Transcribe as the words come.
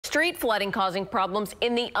Street flooding causing problems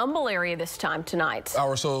in the Humble area this time tonight.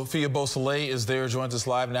 Our Sophia Beausoleil is there, joins us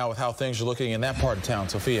live now with how things are looking in that part of town.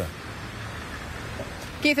 Sophia.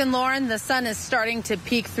 Keith and Lauren, the sun is starting to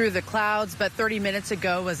peek through the clouds, but 30 minutes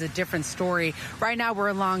ago was a different story. Right now we're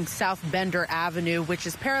along South Bender Avenue, which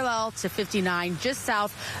is parallel to 59, just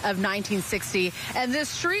south of 1960. And this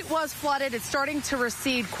street was flooded. It's starting to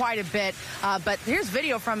recede quite a bit. But here's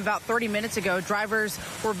video from about 30 minutes ago. Drivers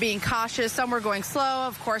were being cautious. Some were going slow.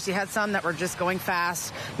 Of course, you had some that were just going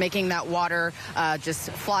fast, making that water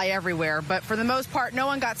just fly everywhere. But for the most part, no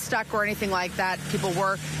one got stuck or anything like that. People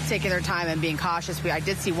were taking their time and being cautious. I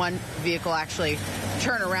did see one vehicle actually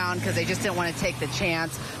turn around because they just didn't want to take the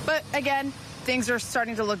chance. But again, things are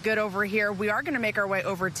starting to look good over here. We are going to make our way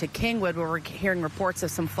over to Kingwood, where we're hearing reports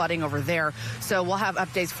of some flooding over there. So we'll have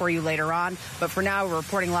updates for you later on. But for now, we're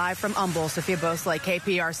reporting live from Humble. Sophia Beausoleil,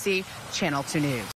 KPRC, Channel 2 News.